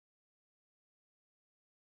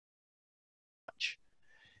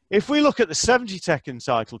If we look at the 70-second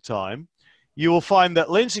cycle time, you will find that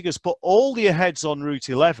LinSig has put all the aheads on route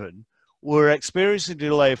 11 were experiencing a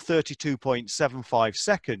delay of 32.75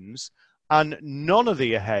 seconds and none of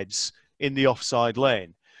the aheads in the offside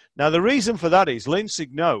lane. Now, the reason for that is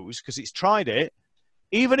LinSig knows, because it's tried it,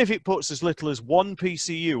 even if it puts as little as 1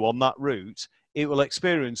 PCU on that route, it will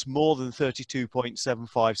experience more than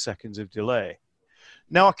 32.75 seconds of delay.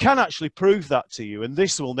 Now, I can actually prove that to you, and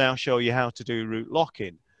this will now show you how to do route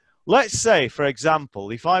lock-in. Let's say, for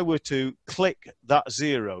example, if I were to click that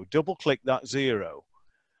 0, double-click that 0,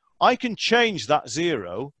 I can change that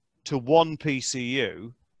 0 to 1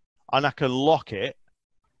 PCU, and I can lock it.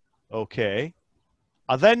 Okay.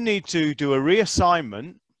 I then need to do a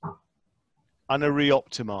reassignment and a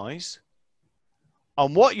re-optimize.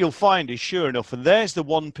 And what you'll find is, sure enough, and there's the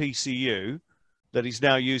 1 PCU that is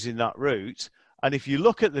now using that route. And if you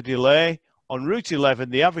look at the delay, on route 11,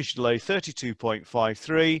 the average delay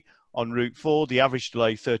 32.53. On route 4, the average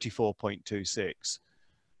delay 34.26.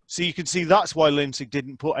 So you can see that's why LinSig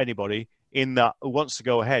didn't put anybody in that who wants to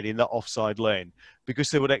go ahead in that offside lane, because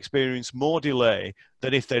they would experience more delay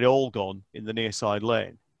than if they'd all gone in the near side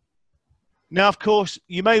lane. Now, of course,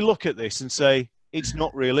 you may look at this and say it's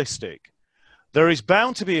not realistic. There is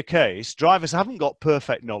bound to be a case, drivers haven't got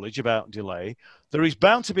perfect knowledge about delay, there is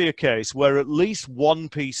bound to be a case where at least 1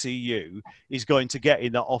 PCU is going to get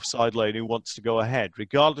in that offside lane who wants to go ahead,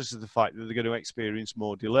 regardless of the fact that they're going to experience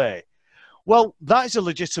more delay. Well, that is a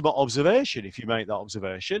legitimate observation if you make that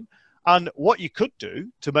observation. And what you could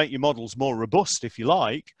do to make your models more robust, if you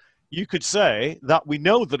like, you could say that we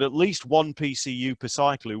know that at least 1 PCU per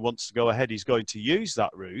cycle who wants to go ahead is going to use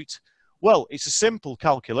that route. Well, it's a simple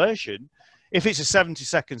calculation. If it's a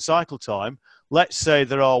 70-second cycle time, let's say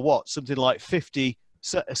there are what, something like 50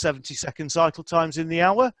 70-second cycle times in the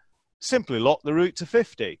hour, simply lock the route to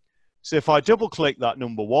 50. So if I double click that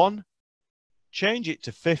number 1, change it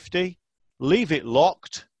to 50, leave it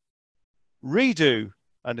locked, redo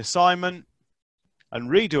an assignment and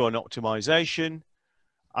redo an optimization,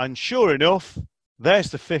 and sure enough,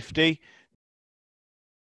 there's the 50.